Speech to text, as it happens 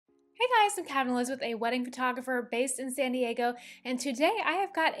Hey guys, I'm Cavin with a wedding photographer based in San Diego, and today I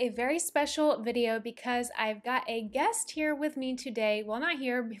have got a very special video because I've got a guest here with me today. Well, not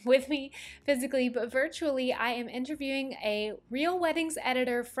here with me physically, but virtually. I am interviewing a Real Weddings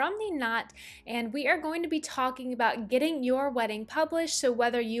editor from The Knot, and we are going to be talking about getting your wedding published. So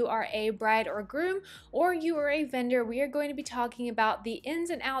whether you are a bride or groom or you are a vendor, we are going to be talking about the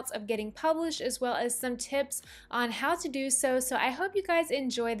ins and outs of getting published as well as some tips on how to do so. So I hope you guys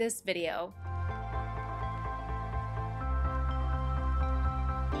enjoy this video.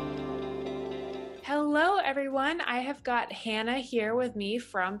 Hello everyone, I have got Hannah here with me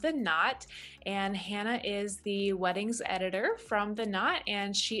from The Knot, and Hannah is the weddings editor from The Knot,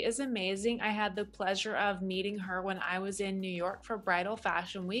 and she is amazing. I had the pleasure of meeting her when I was in New York for Bridal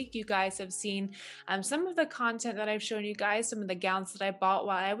Fashion Week. You guys have seen some of the content that I've shown you guys, some of the gowns that I bought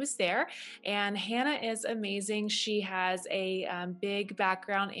while I was there, and Hannah is amazing. She has a big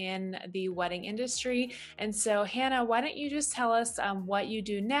background in the wedding industry, and so Hannah, why don't you just tell us what you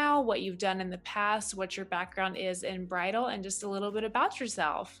do now, what you've done in the past, what your background is in bridal, and just a little bit about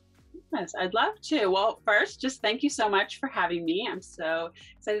yourself. Yes, I'd love to. Well, first, just thank you so much for having me. I'm so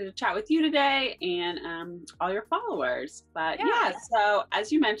excited to chat with you today and all your followers. But yeah, so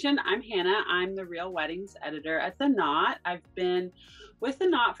as you mentioned, I'm Hannah. I'm the Real Weddings editor at The Knot. I've been with The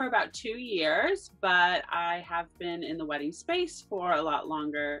Knot for about 2 years, but I have been in the wedding space for a lot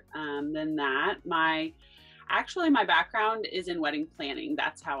longer than that. Actually, my background is in wedding planning.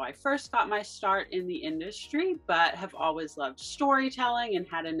 That's how I first got my start in the industry, but have always loved storytelling and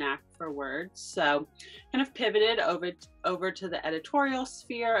had a knack for words. So kind of pivoted over to the editorial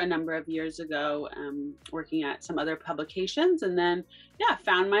sphere a number of years ago, working at some other publications, and then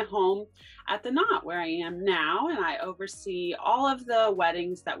found my home at The Knot where I am now, and I oversee all of the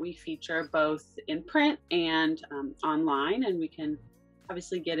weddings that we feature both in print and online, and we can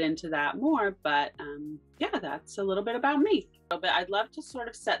obviously get into that more, but that's a little bit about me. But I'd love to sort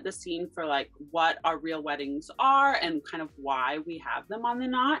of set the scene for like what our real weddings are and kind of why we have them on The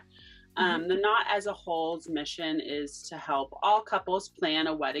Knot. The Knot as a whole's mission is to help all couples plan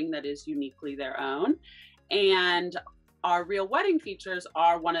a wedding that is uniquely their own, and our real wedding features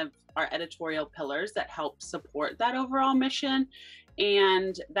are one of our editorial pillars that help support that overall mission,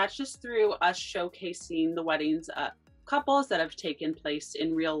 and that's just through us showcasing the weddings couples that have taken place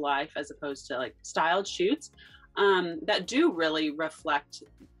in real life as opposed to like styled shoots that do really reflect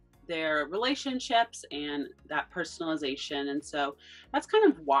their relationships and that personalization. And so that's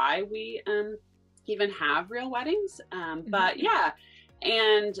kind of why we even have real weddings. But yeah,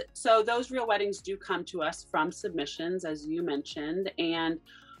 and so those real weddings do come to us from submissions, as you mentioned, and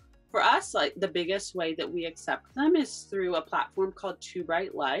for us, like the biggest way that we accept them is through a platform called Two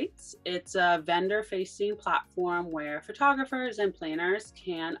Bright Lights. It's a vendor-facing platform where photographers and planners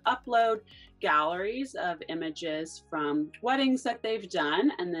can upload galleries of images from weddings that they've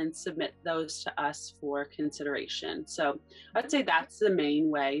done and then submit those to us for consideration. So I'd say that's the main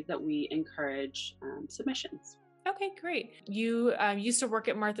way that we encourage submissions. Okay, great. You used to work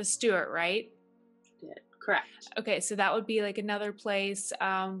at Martha Stewart, right? Correct. Okay, so that would be like another place.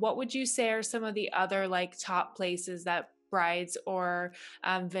 What would you say are some of the other like top places that brides or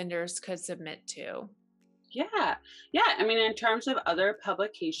vendors could submit to? Yeah. I mean, in terms of other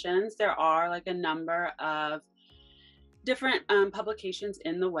publications, there are like a number of different publications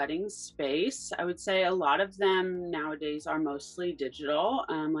in the wedding space. I would say a lot of them nowadays are mostly digital.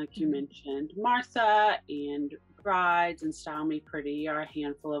 Like you mentioned, Martha and Brides and Style Me Pretty are a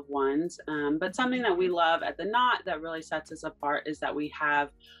handful of ones. But something that we love at The Knot that really sets us apart is that we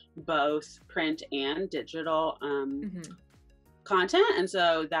have both print and digital content. And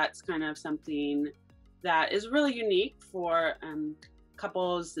so that's kind of something that is really unique for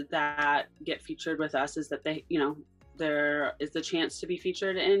couples that get featured with us, is that they, there is the chance to be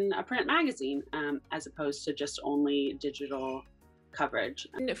featured in a print magazine as opposed to just only digital coverage.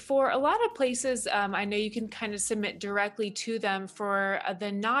 And for a lot of places, I know you can kind of submit directly to them. For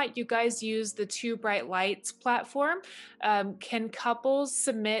The Knot, you guys use the Two Bright Lights platform. Can couples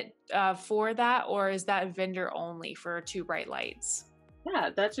submit for that, or is that vendor only for Two Bright Lights? Yeah,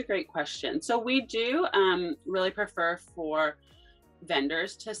 that's a great question. So we do really prefer for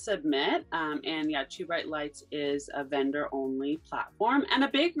vendors to submit, and yeah, Two Bright Lights is a vendor only platform. And a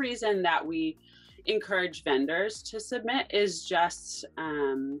big reason that we encourage vendors to submit is just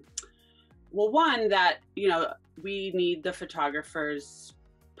well, one, that we need the photographer's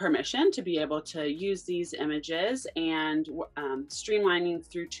permission to be able to use these images, and streamlining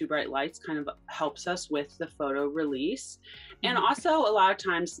through Two Bright Lights kind of helps us with the photo release. And also a lot of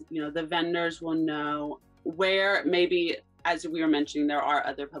times the vendors will know where maybe as we were mentioning, there are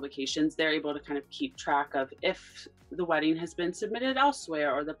other publications. They're able to kind of keep track of if the wedding has been submitted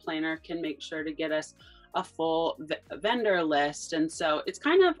elsewhere, or the planner can make sure to get us a full vendor list. And so it's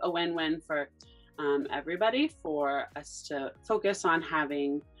kind of a win-win for everybody, for us to focus on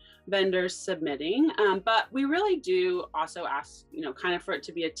having vendors submitting. But we really do also ask, kind of for it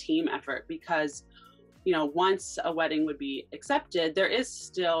to be a team effort, because, once a wedding would be accepted, there is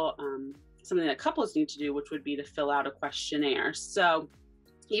still something that couples need to do, which would be to fill out a questionnaire. So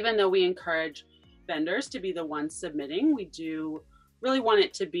even though we encourage vendors to be the ones submitting, we do really want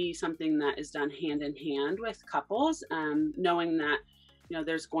it to be something that is done hand in hand with couples, knowing that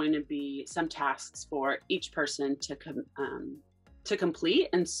there's going to be some tasks for each person to complete.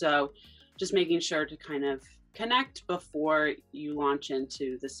 And so just making sure to kind of connect before you launch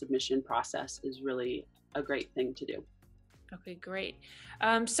into the submission process is really a great thing to do. Okay, great.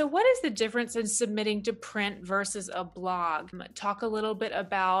 So what is the difference in submitting to print versus a blog? Talk a little bit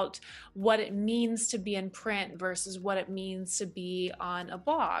about what it means to be in print versus what it means to be on a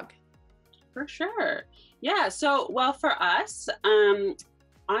blog. For sure. Yeah. So, well, for us,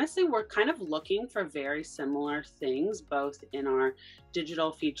 honestly, we're kind of looking for very similar things, both in our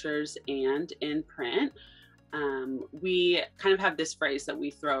digital features and in print. We kind of have this phrase that we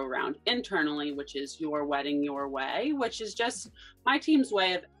throw around internally, which is your wedding, your way, which is just my team's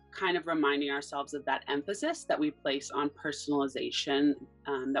way of kind of reminding ourselves of that emphasis that we place on personalization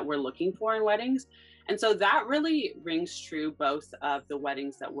that we're looking for in weddings. And so that really rings true both of the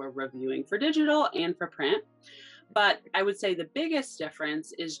weddings that we're reviewing for digital and for print. But I would say the biggest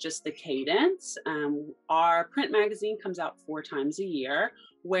difference is just the cadence. Our print magazine comes out 4 times a year,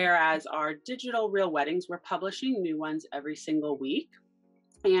 whereas our digital Real Weddings, we're publishing new ones every single week.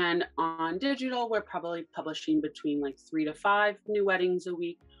 And on digital, we're probably publishing between like 3 to 5 new weddings a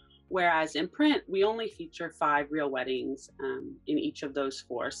week. Whereas in print, we only feature 5 real weddings in each of those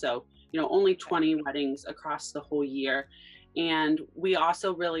 4. So, only 20 weddings across the whole year. And we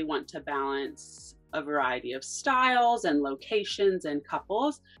also really want to balance a variety of styles and locations and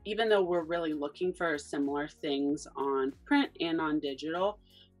couples. Even though we're really looking for similar things on print and on digital,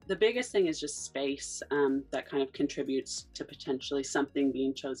 the biggest thing is just space that kind of contributes to potentially something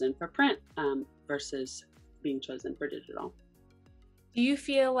being chosen for print versus being chosen for digital. Do you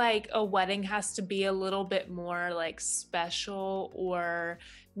feel like a wedding has to be a little bit more like special or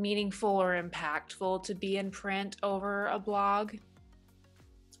meaningful or impactful to be in print over a blog?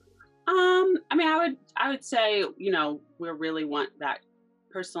 I would say, we really want that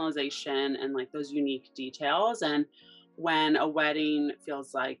personalization and like those unique details. And when a wedding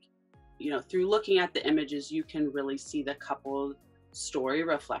feels like, through looking at the images, you can really see the couple story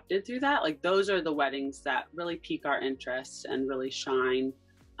reflected through that. Like those are the weddings that really pique our interest and really shine.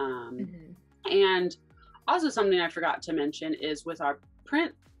 And also something I forgot to mention is with our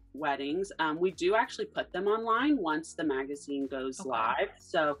print weddings, we do actually put them online once the magazine goes live.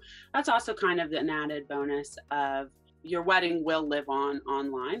 So that's also kind of an added bonus of your wedding will live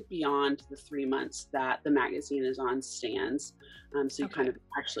online beyond the 3 months that the magazine is on stands. So you kind of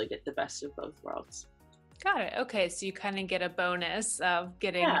actually get the best of both worlds. Got it. Okay, so you kind of get a bonus of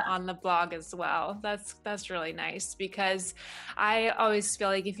getting on the blog as well. That's really nice, because I always feel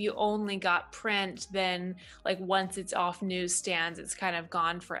like if you only got print, then like once it's off newsstands, it's kind of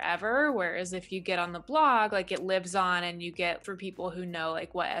gone forever. Whereas if you get on the blog, like it lives on, and you get, for people who know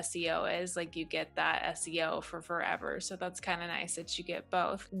like what SEO is, like you get that SEO for forever. So that's kind of nice that you get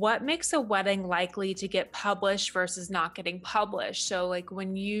both. What makes a wedding likely to get published versus not getting published? So like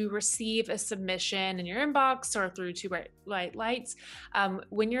when you receive a submission in your inbox or through Two Bright Lights,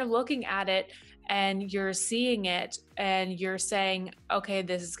 when you're looking at it and you're seeing it and you're saying, okay,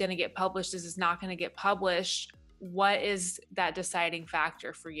 this is going to get published, this is not going to get published, what is that deciding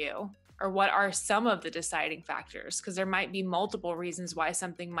factor for you? Or what are some of the deciding factors? Because there might be multiple reasons why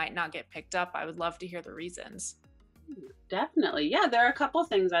something might not get picked up. I would love to hear the reasons. Definitely. Yeah, there are a couple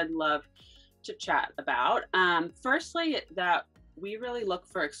things I'd love to chat about. Firstly, that we really look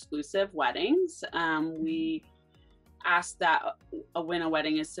for exclusive weddings. We ask that when a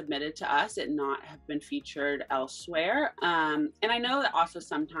wedding is submitted to us, it not have been featured elsewhere. And I know that also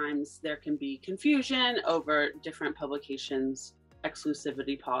sometimes there can be confusion over different publications'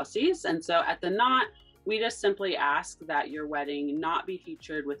 exclusivity policies. And so at the Knot, we just simply ask that your wedding not be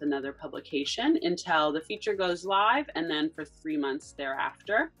featured with another publication until the feature goes live, and then for 3 months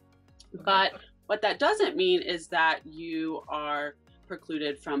thereafter. But what that doesn't mean is that you are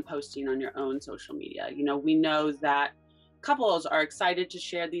precluded from posting on your own social media. We know that couples are excited to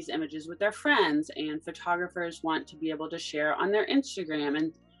share these images with their friends, and photographers want to be able to share on their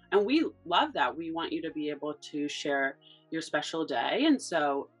Instagram. And we love that. We want you to be able to share your special day. And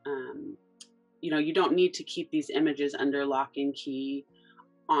so, you don't need to keep these images under lock and key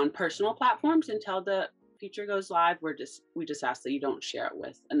on personal platforms until the feature goes live. We just ask that you don't share it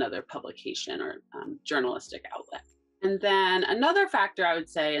with another publication or journalistic outlet. And then another factor I would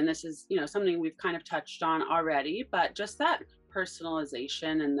say, and this is something we've kind of touched on already, but just that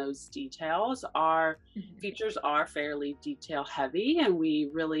personalization and those details features are fairly detail heavy, and we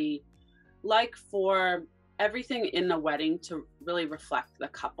really like for everything in the wedding to really reflect the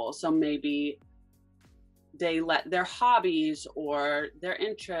couple. So maybe they let their hobbies or their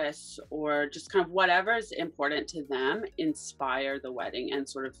interests or just kind of whatever is important to them inspire the wedding, and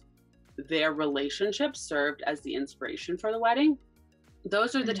sort of their relationship served as the inspiration for the wedding.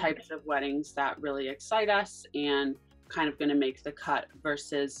 Those are the types of weddings that really excite us and kind of going to make the cut,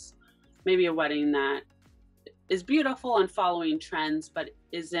 versus maybe a wedding that is beautiful and following trends but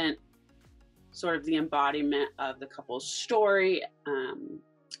isn't sort of the embodiment of the couple's story.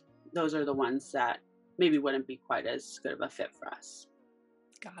 Those are the ones that maybe wouldn't be quite as good of a fit for us.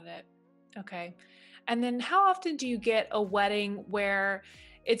 Got it. Okay. And then how often do you get a wedding where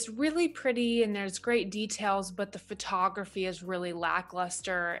it's really pretty and there's great details, but the photography is really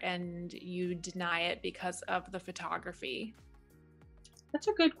lackluster and you deny it because of the photography? That's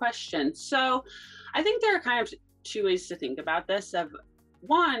a good question. So I think there are kind of two ways to think about this. Of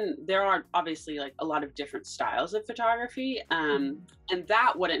one, there are obviously like a lot of different styles of photography, and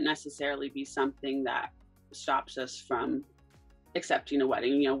that wouldn't necessarily be something that stops us from accepting a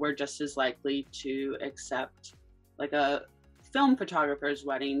wedding. We're just as likely to accept like a film photographer's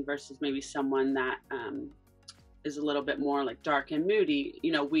wedding versus maybe someone that is a little bit more like dark and moody.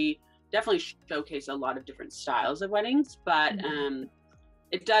 We definitely showcase a lot of different styles of weddings, but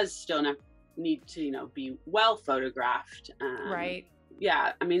it does still need to be well photographed. Right.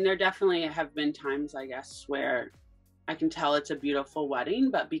 Yeah, I mean, there definitely have been times, I guess, where I can tell it's a beautiful wedding,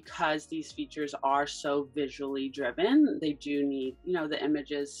 but because these features are so visually driven, they do need, the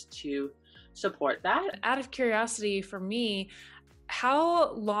images to support that. Out of curiosity for me,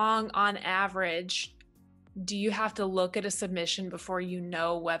 how long on average do you have to look at a submission before you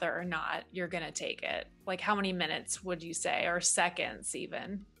know whether or not you're going to take it? Like how many minutes would you say, or seconds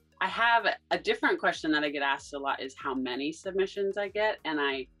even? I have a different question that I get asked a lot, is how many submissions I get. And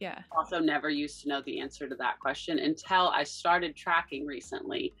I also never used to know the answer to that question until I started tracking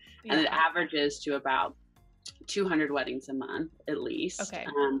recently. And it averages to about 200 weddings a month, at least,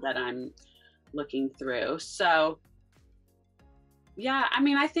 that I'm looking through. So yeah, I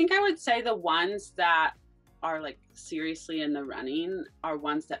mean, I think I would say the ones that are like seriously in the running are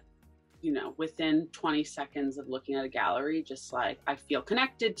ones that, within 20 seconds of looking at a gallery, just like I feel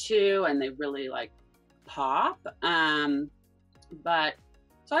connected to, and they really like pop. But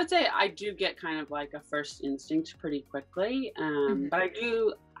so I'd say I do get kind of like a first instinct pretty quickly. But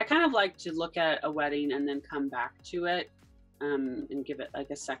I kind of like to look at a wedding and then come back to it, and give it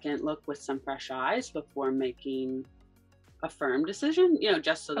like a second look with some fresh eyes before making a firm decision,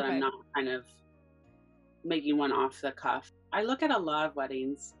 just so that I'm not kind of making one off the cuff. I look at a lot of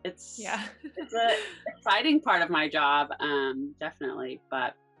weddings. It's an exciting part of my job, definitely,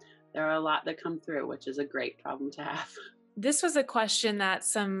 but there are a lot that come through, which is a great problem to have. This was a question that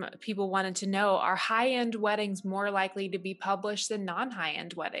some people wanted to know. Are high-end weddings more likely to be published than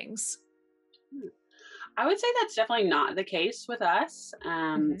non-high-end weddings? I would say that's definitely not the case with us.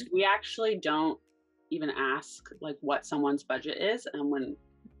 We actually don't even ask like what someone's budget is when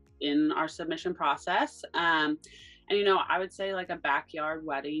in our submission process. And I would say like a backyard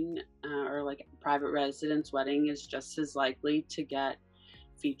wedding or like a private residence wedding is just as likely to get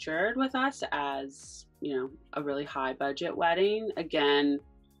featured with us as a really high budget wedding. Again,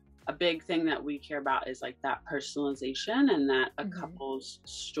 a big thing that we care about is like that personalization, and that a couple's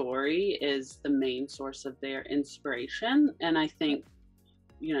story is the main source of their inspiration. And I think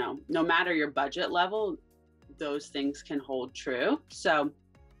no matter your budget level, those things can hold true. So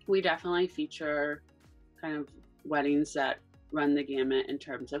we definitely feature kind of weddings that run the gamut in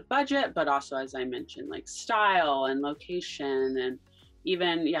terms of budget, but also, as I mentioned, like style and location. And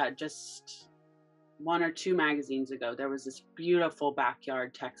even, just 1 or 2 magazines ago, there was this beautiful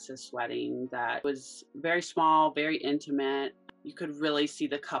backyard Texas wedding that was very small, very intimate. You could really see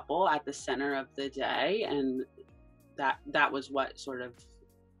the couple at the center of the day. And that was what sort of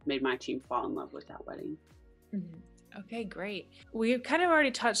made my team fall in love with that wedding. Okay, great. We've kind of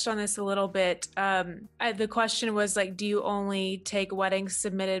already touched on this a little bit. The question was like, do you only take weddings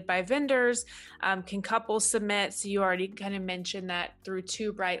submitted by vendors? Can couples submit? So you already kind of mentioned that through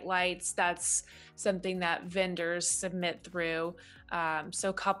Too Bright Lights, that's something that vendors submit through.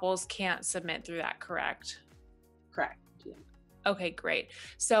 So couples can't submit through that, correct? Correct. Okay, great.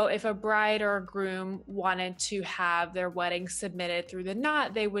 So if a bride or a groom wanted to have their wedding submitted through the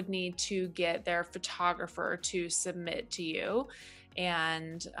knot, they would need to get their photographer to submit to you.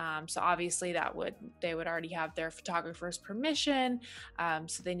 And so obviously they would already have their photographer's permission.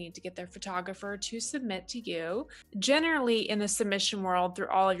 So they need to get their photographer to submit to you. Generally, in the submission world, through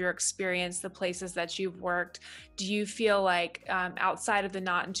all of your experience, the places that you've worked, do you feel like outside of the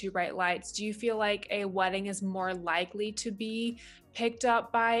Not and Too Bright Lights, do you feel like a wedding is more likely to be picked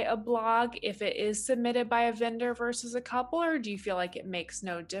up by a blog if it is submitted by a vendor versus a couple, or do you feel like it makes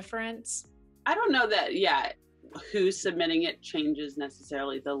no difference? I don't know that, yeah, who's submitting it changes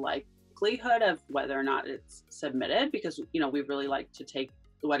necessarily the likelihood of whether or not it's submitted, because, we really like to take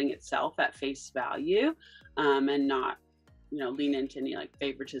the wedding itself at face value, and not, lean into any like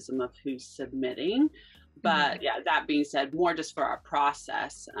favoritism of who's submitting. But yeah, that being said, more just for our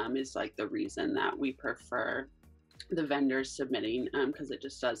process is like the reason that we prefer the vendors submitting, because it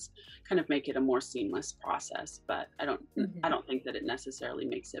just does kind of make it a more seamless process. But I don't think that it necessarily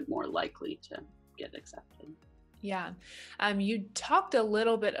makes it more likely to get accepted. Yeah. You talked a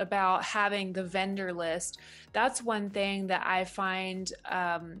little bit about having the vendor list. That's one thing that I find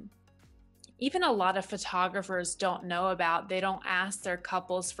even a lot of photographers don't know about. They don't ask their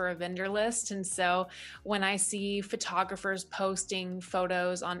couples for a vendor list. And so when I see photographers posting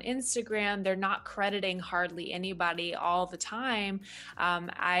photos on Instagram, they're not crediting hardly anybody all the time.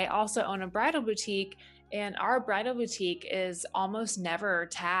 I also own a bridal boutique, and our bridal boutique is almost never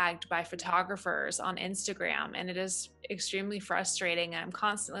tagged by photographers on Instagram. And it is extremely frustrating. I'm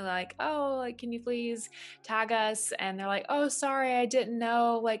constantly like, oh, like, can you please tag us? And they're like, oh, sorry, I didn't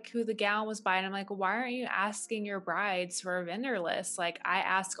know like who the gown was by. And I'm like, well, why aren't you asking your brides for a vendor list? Like, I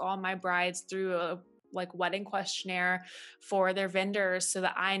ask all my brides through a wedding questionnaire for their vendors so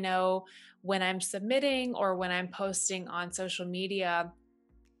that I know when I'm submitting or when I'm posting on social media,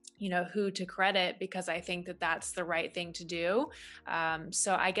 who to credit, because I think that that's the right thing to do.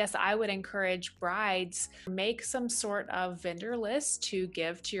 So I guess I would encourage brides, make some sort of vendor list to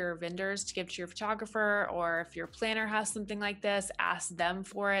give to your vendors, to give to your photographer, or if your planner has something like this, ask them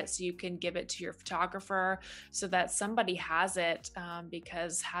for it so you can give it to your photographer so that somebody has it,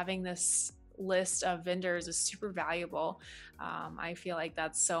 because having this list of vendors is super valuable. I feel like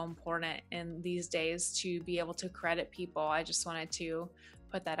that's so important in these days to be able to credit people. I just wanted to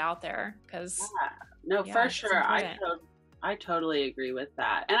put that out there because for sure. I totally agree with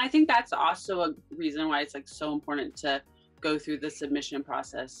that. And I think that's also a reason why it's like so important to go through the submission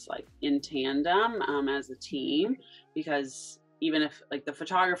process like in tandem, as a team, because even if like the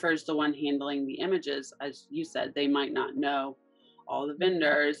photographer is the one handling the images, as you said, they might not know all the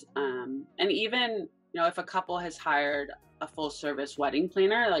vendors. And even, if a couple has hired a full service wedding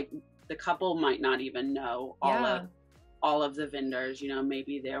planner, like the couple might not even know all of the vendors.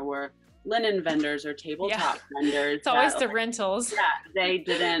 Maybe there were linen vendors or tabletop vendors. It's always the rentals. Yeah, they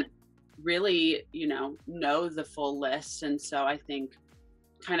didn't really, know the full list. And so I think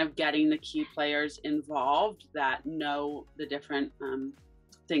kind of getting the key players involved that know the different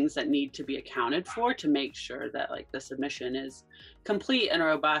things that need to be accounted for to make sure that like the submission is complete and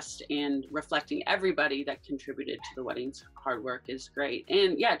robust and reflecting everybody that contributed to the wedding's hard work is great.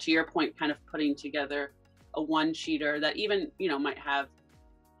 And yeah, to your point, kind of putting together a one-sheeter that even, might have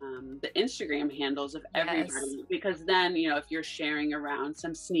the Instagram handles of everybody, because then, if you're sharing around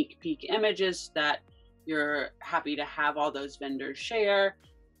some sneak peek images that you're happy to have all those vendors share,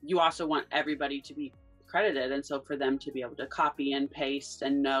 you also want everybody to be credited. And so for them to be able to copy and paste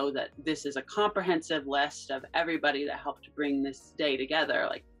and know that this is a comprehensive list of everybody that helped bring this day together,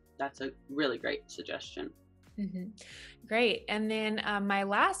 like that's a really great suggestion. Great. And then my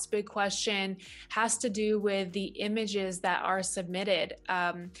last big question has to do with the images that are submitted.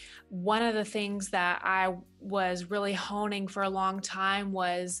 One of the things that I was really honing for a long time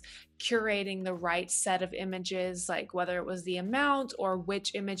was curating the right set of images, like whether it was the amount or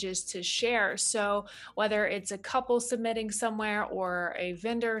which images to share. So whether it's a couple submitting somewhere or a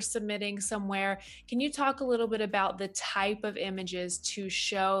vendor submitting somewhere, can you talk a little bit about the type of images to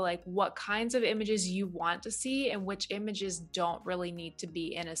show, like what kinds of images you want to see and which images don't really need to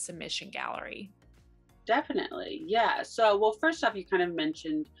be in a submission gallery? Definitely. Yeah. So, well, first off, you kind of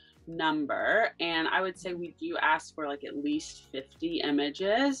mentioned number, and I would say we do ask for like at least 50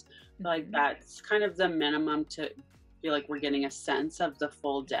 images. Like that's kind of the minimum to feel like we're getting a sense of the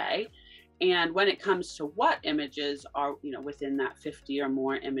full day. And when it comes to what images are, within that 50 or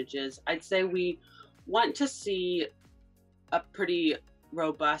more images, I'd say we want to see a pretty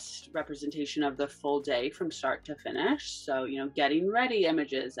robust representation of the full day from start to finish. So, getting ready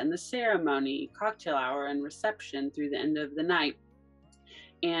images and the ceremony, cocktail hour, and reception through the end of the night.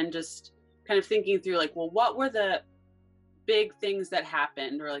 And just kind of thinking through, like, well, what were the big things that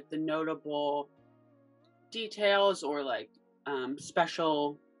happened, or like the notable details, or like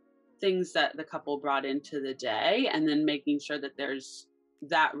special things that the couple brought into the day, and then making sure that there's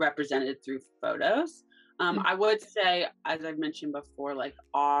that represented through photos. I would say, as I've mentioned before, like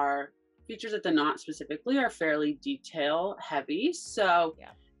our features at the Knot specifically are fairly detail heavy. So,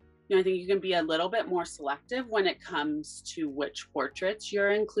 I think you can be a little bit more selective when it comes to which portraits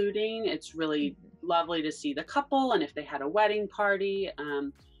you're including. It's really lovely to see the couple and if they had a wedding party,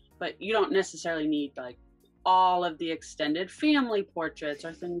 but you don't necessarily need like all of the extended family portraits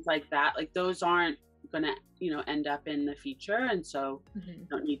or things like that. Like those aren't going to, end up in the feature. And so you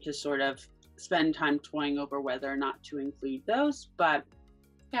don't need to sort of spend time toying over whether or not to include those. But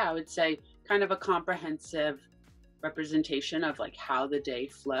yeah, I would say kind of a comprehensive representation of like how the day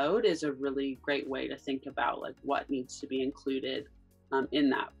flowed is a really great way to think about like what needs to be included in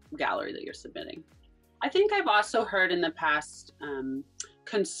that gallery that you're submitting. I think I've also heard in the past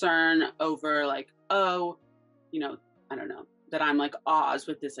concern over like, oh, I don't know, that I'm like Oz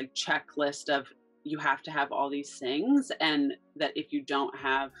with this like checklist of you have to have all these things, and that if you don't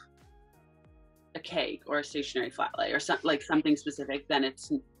have a cake or a stationary flat lay or something specific, then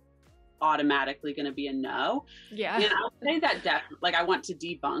it's automatically going to be a no. Yeah. And I'll say that like I want to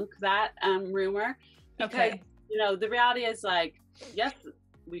debunk that rumor, because the reality is like, yes,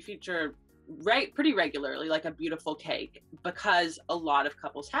 we feature pretty regularly like a beautiful cake, because a lot of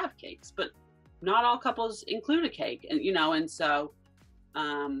couples have cakes, but not all couples include a cake, and and so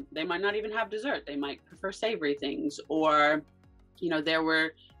they might not even have dessert. They might prefer savory things, or there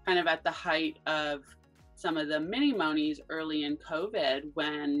were kind of at the height of some of the mini monies early in COVID,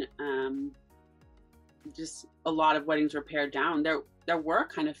 when just a lot of weddings were pared down. There were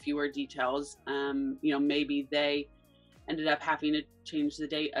kind of fewer details. Maybe they ended up having to change the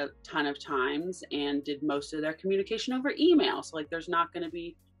date a ton of times and did most of their communication over email. So like there's not going to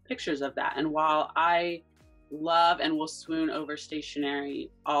be pictures of that. And while I love and will swoon over stationery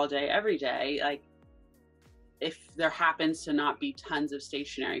all day, every day, like if there happens to not be tons of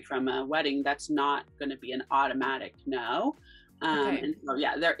stationery from a wedding, that's not going to be an automatic no. And so,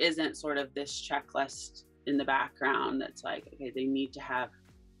 yeah, there isn't sort of this checklist in the background that's like, okay, they need to have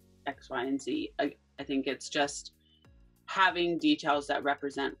X, Y, and Z. I think it's just having details that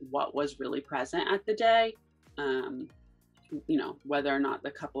represent what was really present at the day, whether or not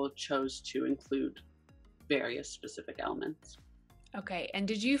the couple chose to include various specific elements. Okay. And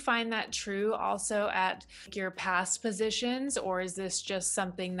did you find that true also at your past positions, or is this just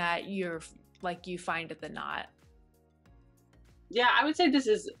something that you find at the Knot? Yeah, I would say this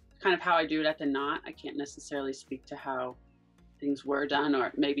is kind of how I do it at the Knot. I can't necessarily speak to how things were done,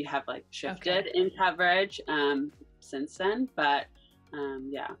 or maybe have like shifted in coverage since then. But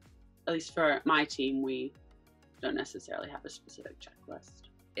yeah, at least for my team, we don't necessarily have a specific checklist.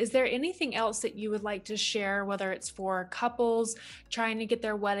 Is there anything else that you would like to share, whether it's for couples trying to get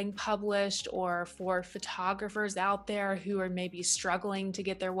their wedding published, or for photographers out there who are maybe struggling to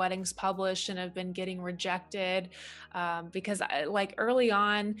get their weddings published and have been getting rejected? Because like early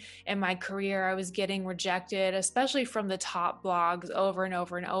on in my career, I was getting rejected, especially from the top blogs, over and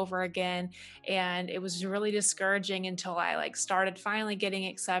over and over again. And it was really discouraging until I started finally getting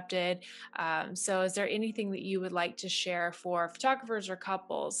accepted. So is there anything that you would like to share for photographers or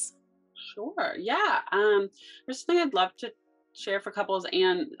couples? Sure. Yeah. There's something I'd love to share for couples,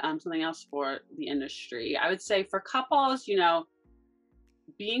 and something else for the industry. I would say for couples,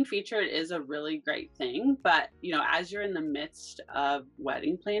 being featured is a really great thing, but as you're in the midst of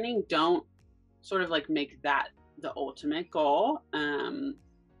wedding planning, don't sort of like make that the ultimate goal. I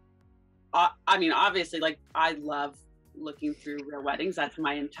mean, obviously, like I love looking through real weddings. That's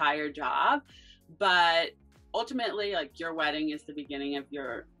my entire job, but ultimately, like your wedding is the beginning of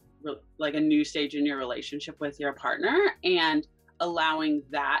your like a new stage in your relationship with your partner, and allowing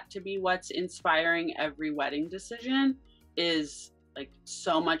that to be what's inspiring every wedding decision is like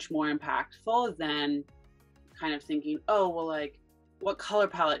so much more impactful than kind of thinking, oh, well, like what color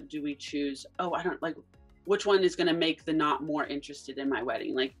palette do we choose? Oh, I don't like, which one is going to make the Knot more interested in my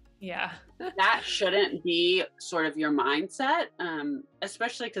wedding? Like, yeah, that shouldn't be sort of your mindset,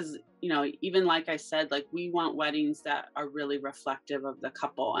 especially because, even like I said, like we want weddings that are really reflective of the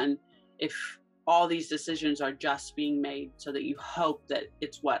couple. And if all these decisions are just being made so that you hope that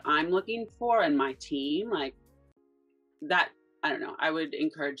it's what I'm looking for and my team, like that, I don't know, I would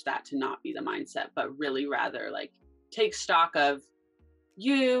encourage that to not be the mindset, but really rather like take stock of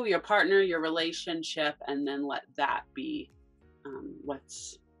you, your partner, your relationship, and then let that be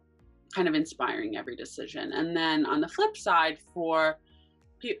what's kind of inspiring every decision. And then on the flip side, for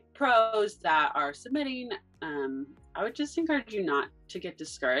pros that are submitting, I would just encourage you not to get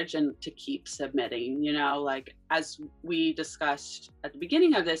discouraged and to keep submitting. You know, like as we discussed at the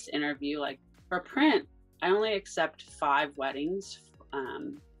beginning of this interview, like for print, I only accept 5 weddings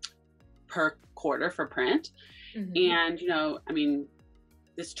per quarter for print. And, you know, I mean,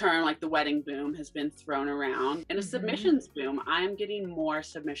 this term, like the wedding boom, has been thrown around. And a submissions boom, I'm getting more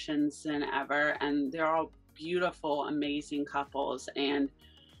submissions than ever. And they're all beautiful, amazing couples. And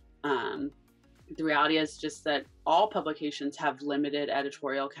the reality is just that all publications have limited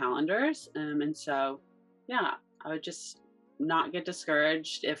editorial calendars. And so, yeah, I would just not get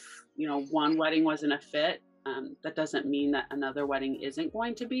discouraged if, you know, one wedding wasn't a fit. That doesn't mean that another wedding isn't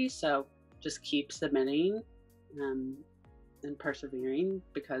going to be. So just keep submitting and persevering,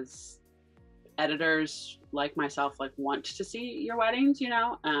 because editors like myself like want to see your weddings, you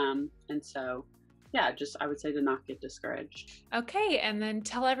know. And so yeah, just I would say to not get discouraged. Okay, and then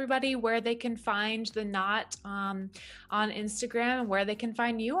tell everybody where they can find The Knot on Instagram, and where they can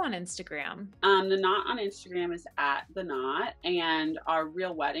find you on Instagram. The Knot on Instagram is at The Knot, and our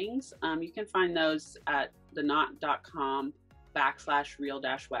real weddings, you can find those at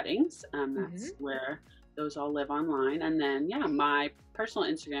thenot.com/real-weddings. That's where those all live online. And then, yeah, my personal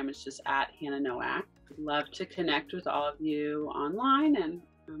Instagram is just at Hannah Nowack. I'd love to connect with all of you online and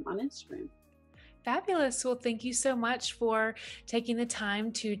on Instagram. Fabulous. Well, thank you so much for taking the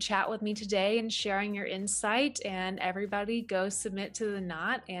time to chat with me today and sharing your insight. And everybody go submit to The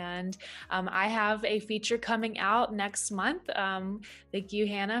Knot. And I have a feature coming out next month. Thank you,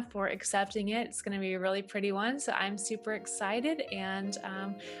 Hannah, for accepting it. It's going to be a really pretty one. So I'm super excited. And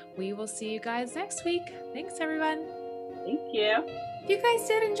we will see you guys next week. Thanks, everyone. Thank you. If you guys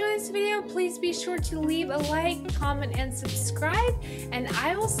did enjoy this video, please be sure to leave a like, comment, and subscribe. And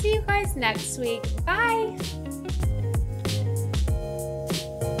I will see you guys next week. Bye.